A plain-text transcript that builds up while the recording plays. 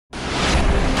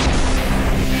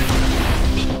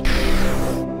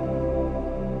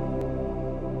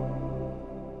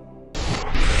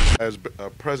As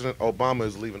President Obama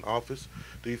is leaving office,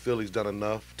 do you feel he's done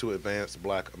enough to advance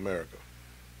Black America?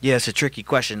 Yeah, it's a tricky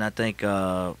question. I think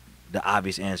the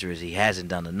obvious answer is he hasn't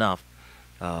done enough.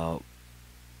 Uh,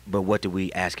 but what do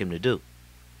we ask him to do?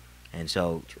 And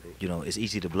so, True. it's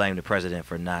easy to blame the president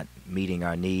for not meeting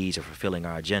our needs or fulfilling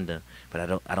our agenda.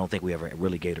 But I don't think we ever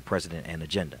really gave the president an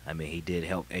agenda. I mean, he did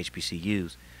help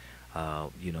HBCUs.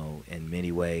 In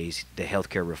many ways, the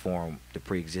healthcare reform, the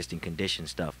pre-existing condition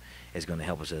stuff, is going to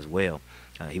help us as well.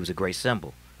 He was a great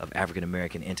symbol of African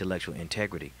American intellectual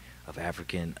integrity, of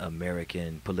African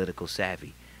American political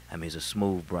savvy. I mean, he's a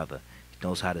smooth brother. He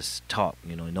knows how to talk.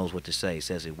 He knows what to say.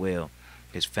 Says it well.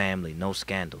 His family, no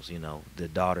scandals. The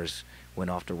daughters went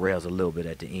off the rails a little bit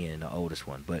at the end, the oldest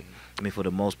one. But I mean, for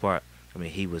the most part, I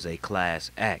mean, he was a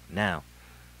class act. Now,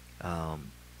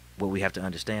 what we have to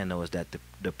understand, though, is that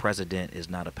the president is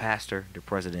not a pastor. The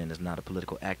president is not a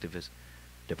political activist.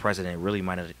 The president really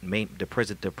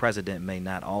the president may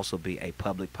not also be a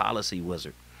public policy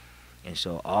wizard. And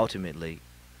so ultimately,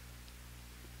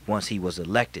 once he was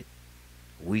elected,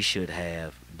 we should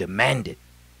have demanded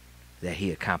that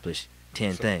he accomplish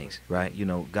 10 things, right?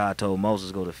 God told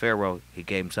Moses go to Pharaoh. He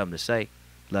gave him something to say.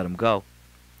 Let him go.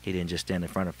 He didn't just stand in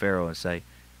front of Pharaoh and say,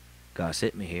 God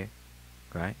sent me here,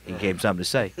 right? He gave him something to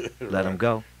say. Let him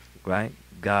go, right?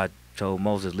 God told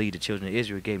Moses lead the children of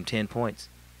Israel. Gave him 10 points.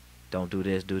 Don't do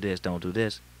this, don't do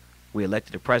this. We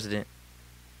elected the president.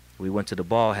 We went to the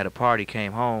ball, had a party,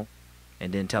 came home,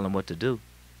 and didn't tell him what to do.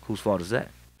 Whose fault is that?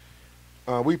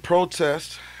 We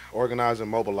protest, organize, and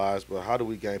mobilize, but how do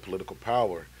we gain political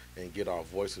power and get our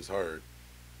voices heard?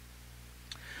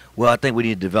 Well, I think we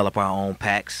need to develop our own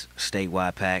PACs,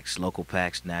 statewide PACs, local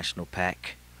PACs, national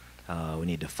PAC. We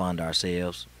need to fund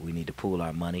ourselves. We need to pool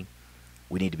our money.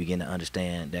 We need to begin to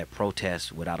understand that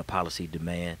protest without a policy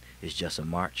demand is just a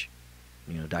march.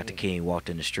 Dr. King walked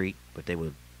in the street, but they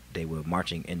were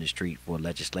marching in the street for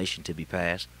legislation to be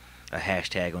passed. A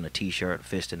hashtag on a T-shirt,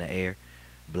 fist in the air,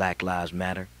 Black Lives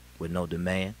Matter, with no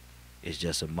demand. It's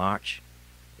just a march,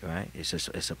 right?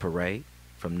 It's a parade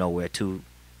from nowhere to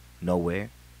nowhere,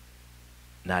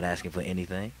 not asking for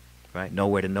anything, right?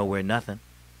 Nowhere to nowhere, nothing.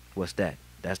 What's that?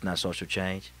 That's not social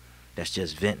change. That's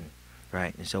just venting,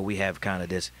 right? And so we have kind of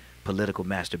this political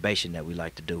masturbation that we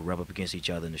like to do, rub up against each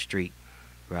other in the street,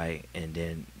 right? And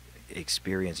then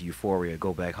experience euphoria,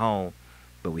 go back home,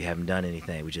 but we haven't done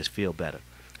anything. We just feel better.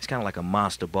 It's kind of like a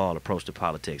monster ball approach to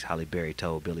politics. Holly Berry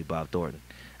told Billy Bob Thornton,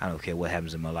 I don't care what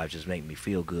happens in my life, just make me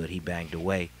feel good. He banged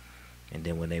away, and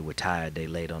then when they were tired, they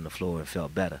laid on the floor and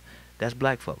felt better. That's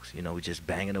black folks. We just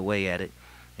banging away at it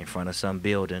in front of some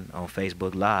building on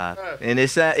Facebook Live. And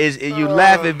you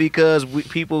laughing because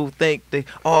people think,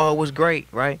 oh, it was great,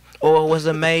 right? Oh, it was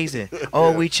amazing.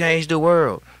 Oh, we changed the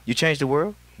world. You changed the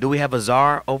world? Do we have a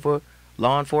czar over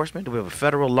law enforcement? Do we have a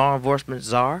federal law enforcement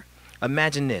czar?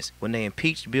 Imagine this. When they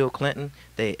impeached Bill Clinton,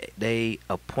 they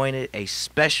appointed a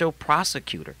special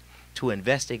prosecutor to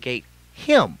investigate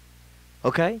him.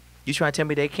 Okay? You trying to tell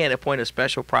me they can't appoint a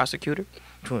special prosecutor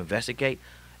to investigate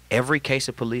every case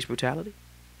of police brutality?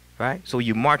 Right? So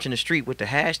you march in the street with the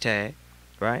hashtag,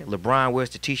 right? LeBron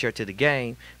wears the T-shirt to the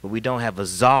game, but we don't have a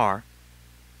czar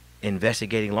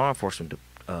investigating law enforcement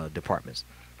departments,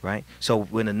 right? So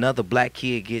when another black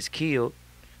kid gets killed,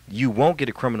 you won't get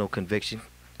a criminal conviction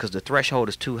because the threshold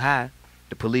is too high.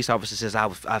 The police officer says,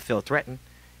 I felt threatened,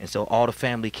 and so all the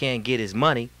family can get is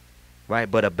money, right?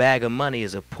 But a bag of money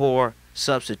is a poor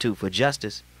substitute for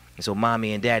justice, and so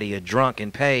mommy and daddy are drunk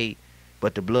and paid,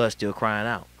 but the blood's still crying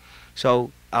out.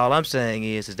 So all I'm saying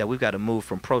is that we've got to move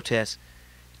from protest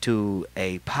to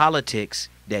a politics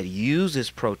that uses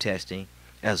protesting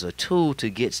as a tool to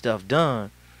get stuff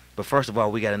done. But first of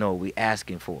all, we got to know what we're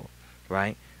asking for,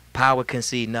 right? Power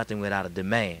concede nothing without a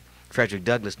demand. Frederick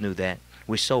Douglass knew that.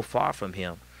 We're so far from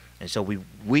him. And so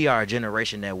we are a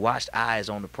generation that watched eyes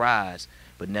on the prize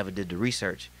but never did the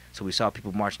research. So we saw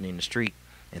people marching in the street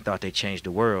and thought they changed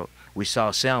the world. We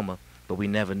saw Selma, but we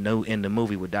never knew in the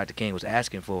movie what Dr. King was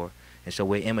asking for. And so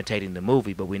we're imitating the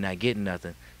movie, but we're not getting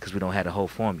nothing because we don't have the whole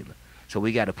formula. So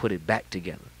we got to put it back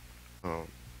together. Um,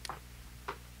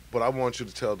 but I want you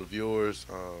to tell the viewers,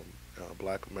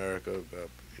 Black America,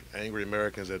 angry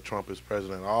Americans that Trump is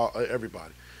president,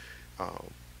 everybody.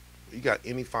 You got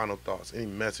any final thoughts, any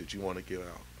message you want to give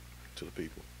out to the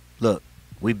people? Look,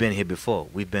 we've been here before.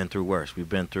 We've been through worse. We've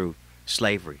been through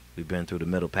slavery. We've been through the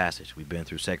Middle Passage. We've been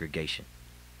through segregation.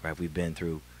 Right? We've been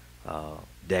through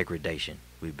degradation.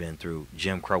 We've been through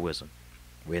Jim Crowism.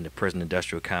 We're in the prison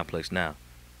industrial complex now.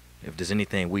 If there's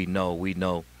anything we know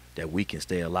that we can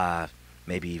stay alive,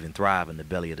 maybe even thrive in the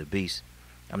belly of the beast.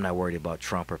 I'm not worried about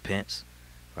Trump or Pence.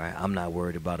 Right? I'm not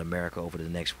worried about America over the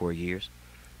next 4 years.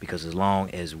 because as long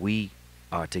as we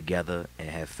are together and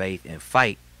have faith and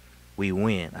fight, we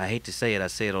win. I hate to say it, I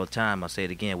say it all the time, I say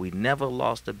it again. We never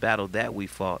lost a battle that we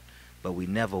fought, but we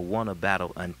never won a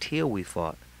battle until we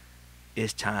fought.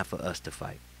 It's time for us to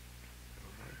fight.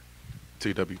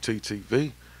 TWT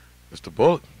TV, Mr.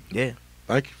 Bullock. Yeah.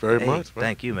 Thank you very Hey, much, man.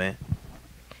 thank you, man.